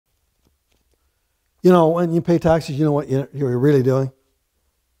You know, when you pay taxes, you know what you're really doing?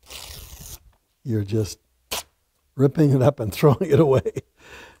 You're just ripping it up and throwing it away.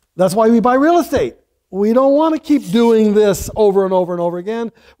 That's why we buy real estate. We don't want to keep doing this over and over and over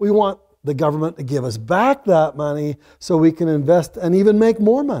again. We want the government to give us back that money so we can invest and even make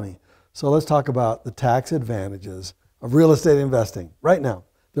more money. So let's talk about the tax advantages of real estate investing right now.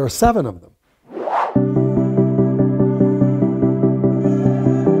 There are 7 of them.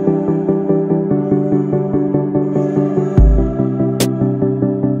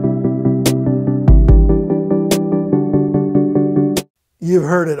 You've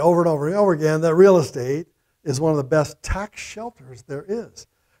heard it over and over and over again that real estate is one of the best tax shelters there is.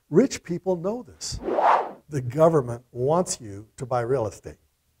 Rich people know this. The government wants you to buy real estate.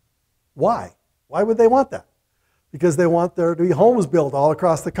 Why? Why would they want that? Because they want there to be homes built all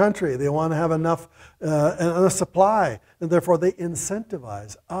across the country. They want to have enough supply, and therefore they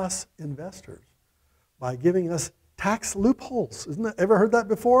incentivize us investors by giving us tax loopholes. Ever heard that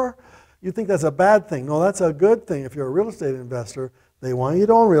before? You think that's a bad thing. No, that's a good thing. If you're a real estate investor, they want you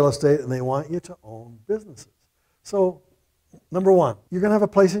to own real estate and they want you to own businesses. So, number 1, you're going to have a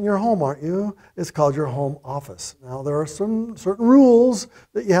place in your home, aren't you? It's called your home office. Now, there are some certain rules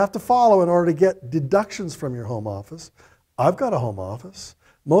that you have to follow in order to get deductions from your home office. I've got a home office.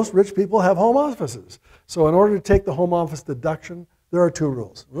 Most rich people have home offices. So, in order to take the home office deduction, there are 2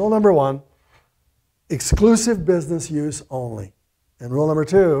 rules. Rule number 1, exclusive business use only. And rule number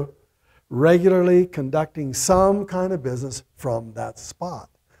 2, regularly conducting some kind of business from that spot.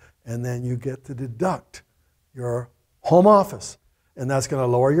 And then you get to deduct your home office, and that's going to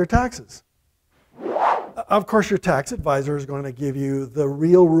lower your taxes. Of course, your tax advisor is going to give you the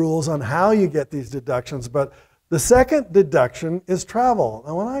real rules on how you get these deductions, but the second deduction is travel.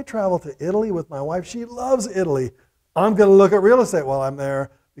 Now, when I travel to Italy with my wife, she loves Italy. I'm going to look at real estate while I'm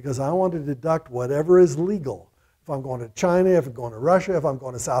there because I want to deduct whatever is legal. If I'm going to China, if I'm going to Russia, if I'm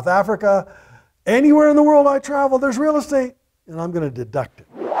going to South Africa, anywhere in the world I travel, there's real estate, and I'm going to deduct it.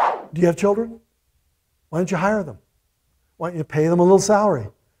 Do you have children? Why don't you hire them? Why don't you pay them a little salary?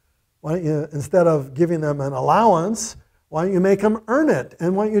 Why don't you, instead of giving them an allowance, why don't you make them earn it?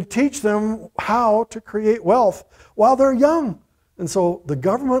 And why don't you teach them how to create wealth while they're young? And so the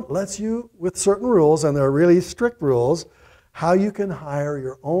government lets you, with certain rules, and they're really strict rules, how you can hire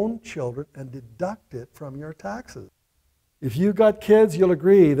your own children and deduct it from your taxes. If you've got kids, you'll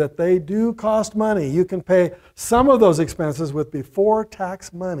agree that they do cost money. You can pay some of those expenses with before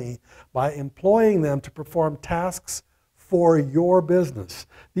tax money by employing them to perform tasks for your business.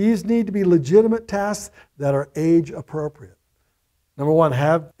 These need to be legitimate tasks that are age appropriate. Number 1,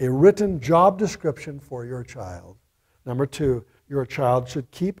 have a written job description for your child. Number 2, your child should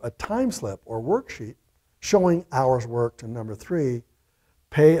keep a time slip or worksheet showing hours worked. And number 3,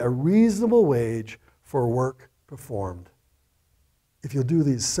 pay a reasonable wage for work performed. If you'll do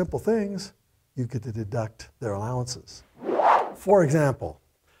these simple things, you get to deduct their allowances. For example,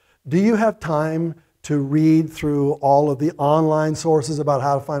 do you have time to read through all of the online sources about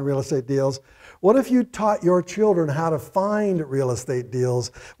how to find real estate deals? What if you taught your children how to find real estate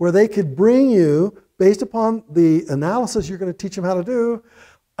deals where they could bring you, based upon the analysis you're going to teach them how to do,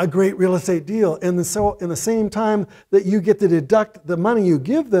 a great real estate deal? And so in the same time that you get to deduct the money you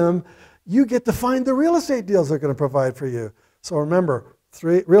give them, you get to find the real estate deals they're going to provide for you. So remember,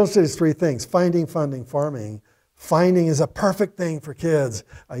 real estate is 3 things: finding, funding, farming. Finding is a perfect thing for kids.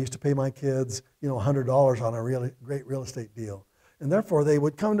 I used to pay my kids, $100 on a really great real estate deal. And therefore they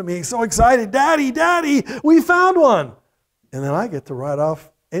would come to me so excited, Daddy, Daddy, we found one. And then I get to write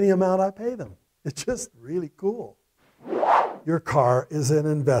off any amount I pay them. It's just really cool. Your car is an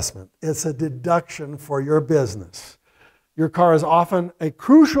investment. It's a deduction for your business. Your car is often a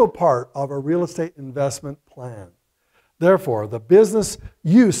crucial part of a real estate investment plan. Therefore, the business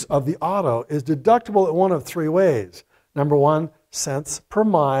use of the auto is deductible in one of 3 ways. Number 1, cents per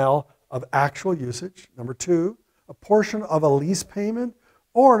mile of actual usage. Number 2, a portion of a lease payment.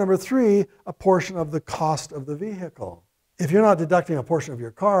 Or number 3, a portion of the cost of the vehicle. If you're not deducting a portion of your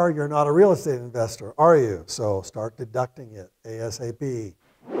car, you're not a real estate investor, are you? So start deducting it ASAP.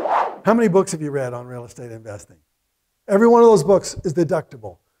 How many books have you read on real estate investing? Every one of those books is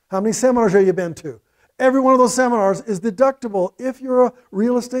deductible. How many seminars have you been to? Every one of those seminars is deductible if you're a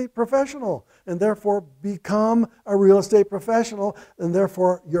real estate professional, and therefore become a real estate professional, and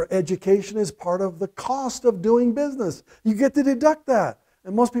therefore your education is part of the cost of doing business. You get to deduct that,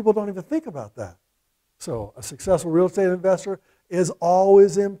 and most people don't even think about that. So a successful real estate investor is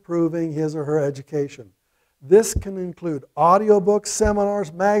always improving his or her education. This can include audiobooks,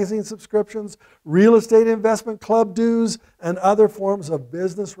 seminars, magazine subscriptions, real estate investment club dues, and other forms of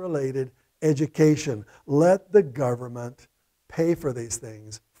business-related education. Let the government pay for these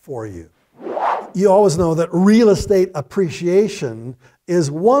things for you. You always know that real estate appreciation is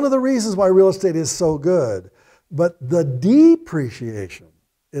one of the reasons why real estate is so good. But the depreciation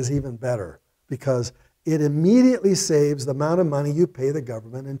is even better because it immediately saves the amount of money you pay the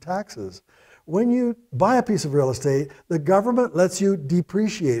government in taxes. When you buy a piece of real estate, the government lets you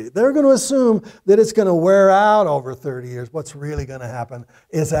depreciate it. They're going to assume that it's going to wear out over 30 years. What's really going to happen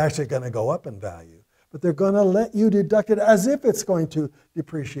is actually going to go up in value. But they're going to let you deduct it as if it's going to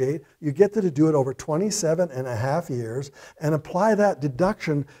depreciate. You get to do it over 27.5 years and apply that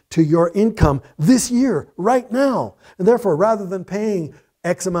deduction to your income this year, right now. And therefore, rather than paying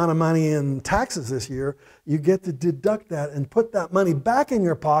X amount of money in taxes this year, you get to deduct that and put that money back in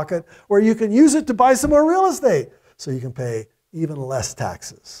your pocket where you can use it to buy some more real estate so you can pay even less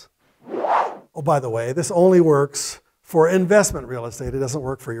taxes. Oh, by the way, this only works for investment real estate. It doesn't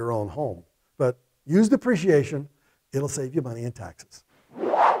work for your own home. But use depreciation, it'll save you money in taxes.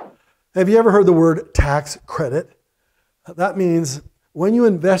 Have you ever heard the word tax credit? That means when you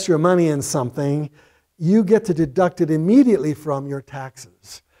invest your money in something, you get to deduct it immediately from your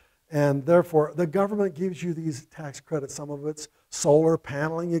taxes. And therefore, the government gives you these tax credits. Some of it's solar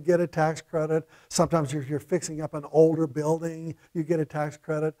paneling, you get a tax credit. Sometimes if you're fixing up an older building, you get a tax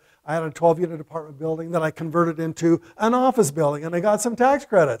credit. I had a 12-unit apartment building that I converted into an office building, and I got some tax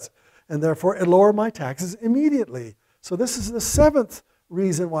credits. And therefore, it lowered my taxes immediately. So this is the 7th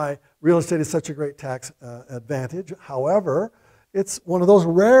reason why real estate is such a great tax advantage. However, it's one of those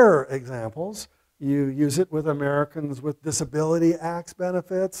rare examples. You use it with Americans with Disability Acts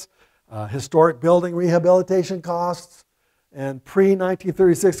benefits, historic building rehabilitation costs, and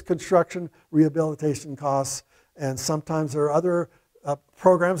pre-1936 construction rehabilitation costs. And sometimes there are other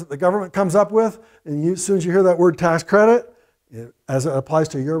programs that the government comes up with, and as soon as you hear that word tax credit, as it applies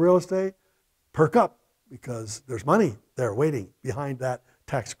to your real estate, perk up because there's money there waiting behind that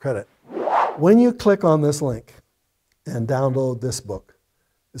tax credit. When you click on this link and download this book,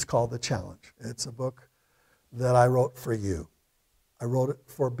 it's called The Challenge. It's a book that I wrote for you. I wrote it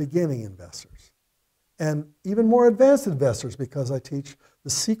for beginning investors and even more advanced investors because I teach the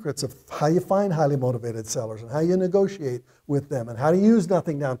secrets of how you find highly motivated sellers and how you negotiate with them and how to use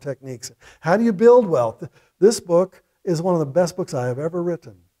nothing down techniques. How do you build wealth? This book is one of the best books I have ever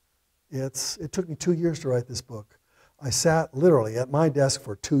written. It took me 2 years to write this book. I sat literally at my desk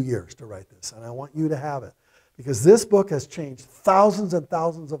for 2 years to write this, and I want you to have it because this book has changed thousands and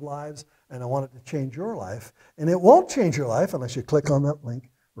thousands of lives, and I want it to change your life. And it won't change your life unless you click on that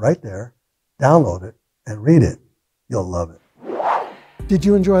link right there, download it, and read it. You'll love it. Did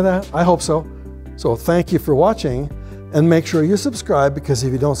you enjoy that? I hope so. So thank you for watching. And make sure you subscribe, because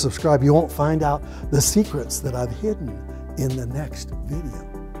if you don't subscribe, you won't find out the secrets that I've hidden in the next video.